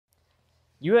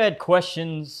You had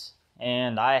questions,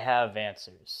 and I have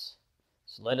answers.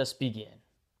 So let us begin.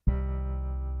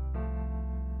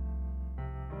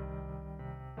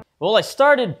 Well, I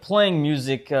started playing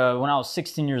music when I was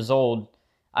 16 years old.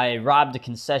 I robbed a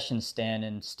concession stand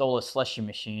and stole a slushy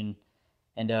machine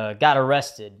and got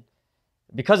arrested.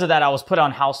 Because of that, I was put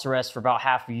on house arrest for about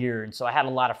half a year, and so I had a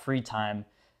lot of free time.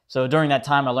 So during that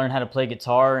time, I learned how to play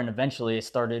guitar, and eventually I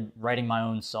started writing my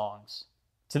own songs.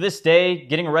 To this day,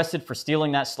 getting arrested for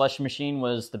stealing that slush machine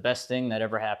was the best thing that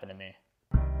ever happened to me.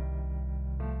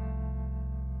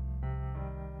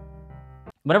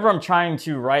 Whenever I'm trying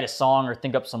to write a song or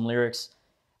think up some lyrics,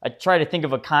 I try to think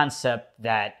of a concept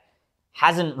that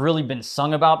hasn't really been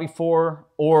sung about before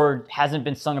or hasn't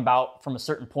been sung about from a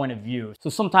certain point of view. So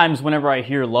sometimes whenever I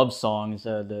hear love songs,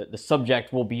 the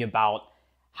subject will be about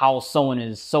how someone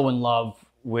is so in love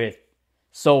with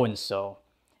so-and-so.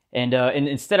 And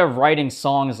instead of writing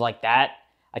songs like that,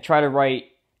 I try to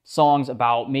write songs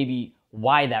about maybe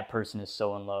why that person is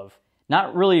so in love.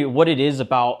 Not really what it is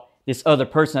about this other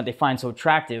person that they find so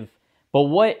attractive, but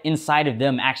what inside of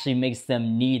them actually makes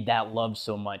them need that love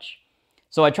so much.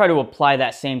 So I try to apply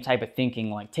that same type of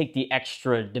thinking, like take the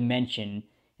extra dimension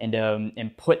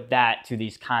and put that to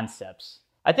these concepts.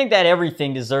 I think that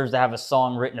everything deserves to have a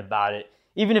song written about it,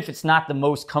 even if it's not the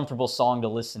most comfortable song to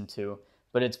listen to.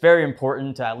 But it's very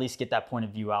important to at least get that point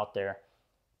of view out there.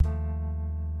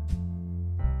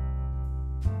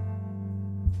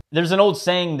 There's an old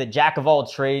saying that jack of all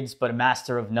trades, but a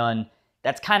master of none.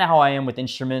 That's kind of how I am with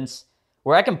instruments,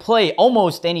 where I can play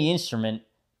almost any instrument,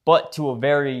 but to a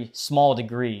very small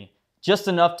degree, just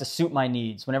enough to suit my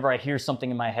needs. Whenever I hear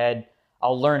something in my head,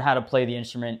 I'll learn how to play the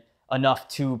instrument enough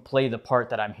to play the part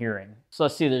that I'm hearing. So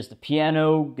let's see, there's the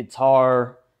piano,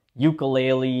 guitar,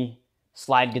 ukulele,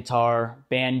 slide guitar,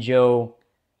 banjo,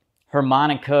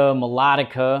 harmonica,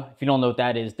 melodica. If you don't know what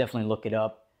that is, definitely look it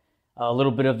up. A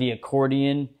little bit of the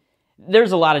accordion.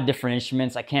 There's a lot of different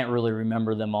instruments. I can't really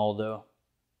remember them all though.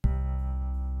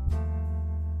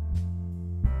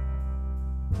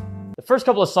 The first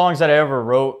couple of songs that I ever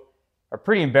wrote are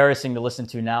pretty embarrassing to listen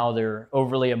to now. They're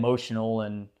overly emotional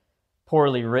and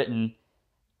poorly written.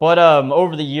 But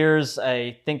over the years,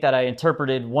 I think that I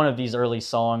interpreted one of these early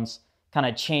songs, kind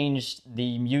of changed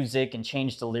the music and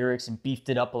changed the lyrics and beefed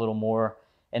it up a little more.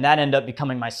 And that ended up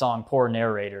becoming my song, Poor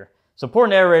Narrator. So Poor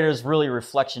Narrator is really a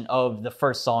reflection of the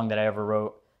first song that I ever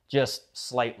wrote, just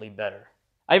slightly better.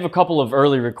 I have a couple of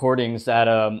early recordings that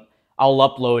I'll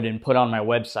upload and put on my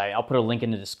website. I'll put a link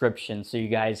in the description so you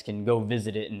guys can go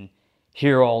visit it and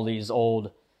hear all these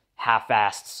old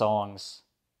half-assed songs.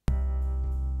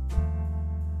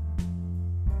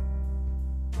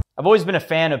 I've always been a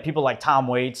fan of people like Tom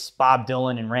Waits, Bob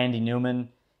Dylan, and Randy Newman,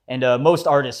 and most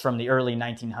artists from the early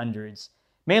 1900s,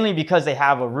 mainly because they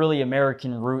have a really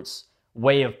American roots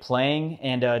way of playing,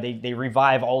 and they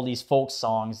revive all these folk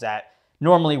songs that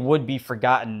normally would be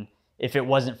forgotten if it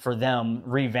wasn't for them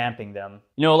revamping them.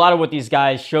 You know, a lot of what these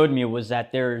guys showed me was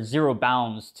that there are zero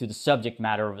bounds to the subject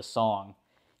matter of a song.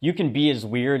 You can be as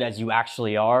weird as you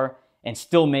actually are and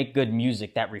still make good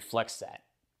music that reflects that.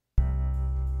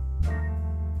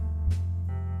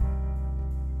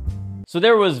 So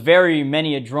there was very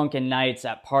many a drunken nights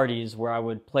at parties where I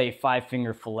would play Five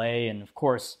Finger Filet and of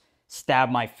course stab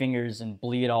my fingers and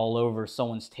bleed all over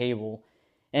someone's table.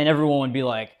 And everyone would be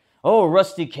like, "Oh,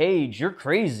 Rusty Cage, you're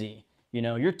crazy. You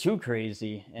know, you're too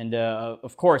crazy." And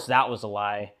of course that was a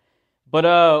lie. But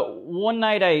one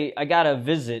night I got a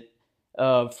visit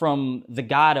from the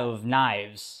God of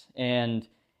Knives. And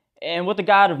what the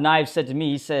God of Knives said to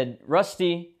me, he said,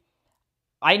 "Rusty,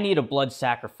 I need a blood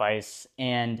sacrifice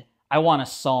and I want a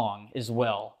song as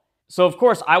well." So of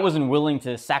course I wasn't willing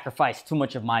to sacrifice too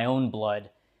much of my own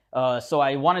blood. So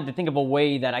I wanted to think of a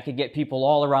way that I could get people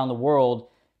all around the world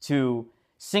to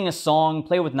sing a song,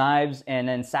 play with knives, and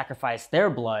then sacrifice their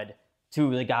blood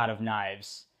to the God of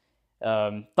Knives.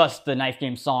 Thus the Knife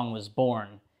Game song was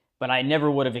born. But I never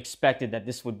would have expected that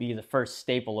this would be the first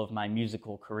staple of my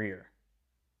musical career.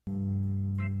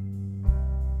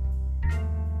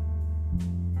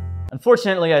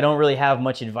 Unfortunately, I don't really have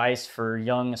much advice for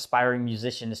young aspiring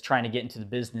musicians trying to get into the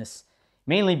business,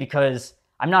 mainly because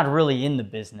I'm not really in the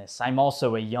business. I'm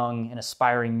also a young and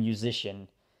aspiring musician,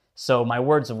 so my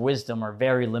words of wisdom are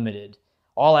very limited.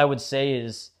 All I would say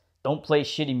is don't play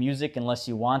shitty music unless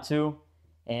you want to,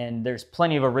 and there's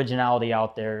plenty of originality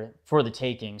out there for the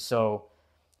taking, so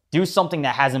do something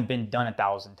that hasn't been done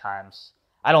 1,000 times.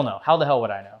 I don't know. How the hell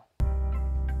would I know?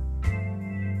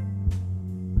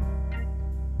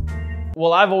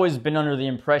 Well, I've always been under the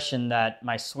impression that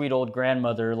my sweet old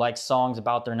grandmother likes songs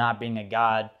about there not being a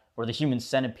God or the human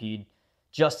centipede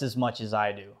just as much as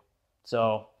I do.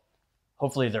 So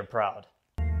hopefully they're proud.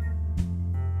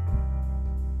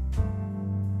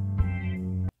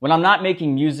 When I'm not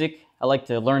making music, I like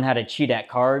to learn how to cheat at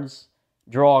cards,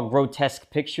 draw grotesque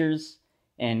pictures,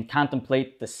 and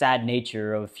contemplate the sad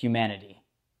nature of humanity.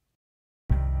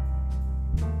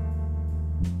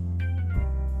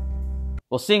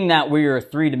 Well, seeing that we are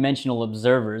three-dimensional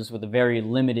observers with a very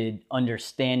limited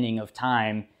understanding of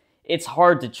time, it's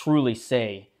hard to truly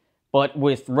say. But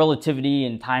with relativity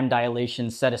and time dilation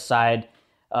set aside,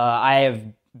 I have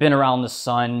been around the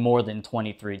sun more than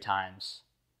 23 times.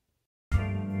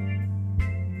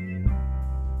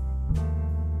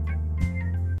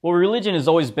 Well, religion has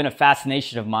always been a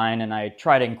fascination of mine, and I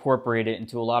try to incorporate it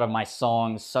into a lot of my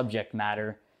songs' subject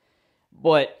matter.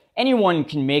 But anyone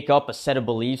can make up a set of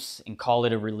beliefs and call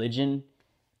it a religion.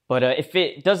 But if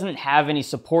it doesn't have any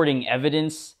supporting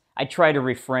evidence, I try to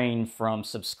refrain from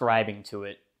subscribing to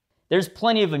it. There's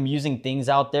plenty of amusing things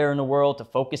out there in the world to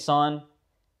focus on,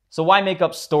 so why make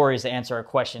up stories to answer our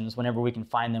questions whenever we can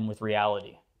find them with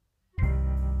reality?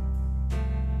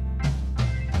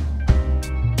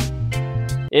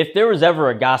 If there was ever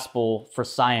a gospel for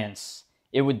science,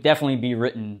 it would definitely be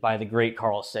written by the great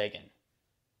Carl Sagan.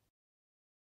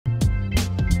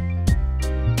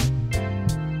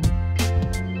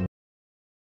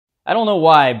 I don't know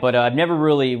why, but I've never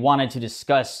really wanted to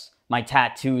discuss my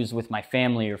tattoos with my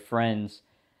family or friends.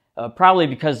 Probably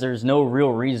because there's no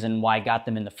real reason why I got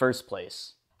them in the first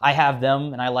place. I have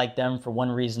them and I like them for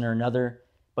one reason or another,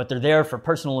 but they're there for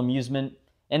personal amusement,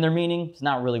 and their meaning is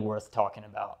not really worth talking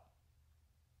about.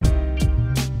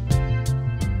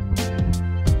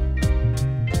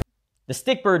 The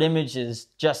Stickbird image is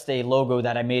just a logo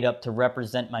that I made up to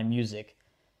represent my music.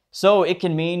 So it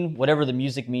can mean whatever the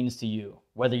music means to you.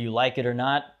 Whether you like it or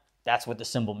not, that's what the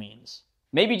symbol means.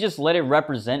 Maybe just let it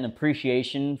represent an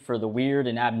appreciation for the weird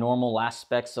and abnormal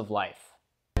aspects of life.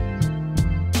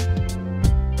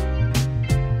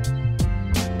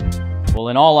 Well,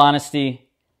 in all honesty,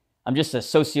 I'm just a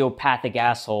sociopathic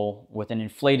asshole with an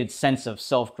inflated sense of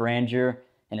self-grandeur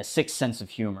and a sick sense of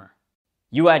humor.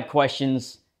 You had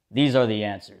questions. These are the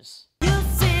answers.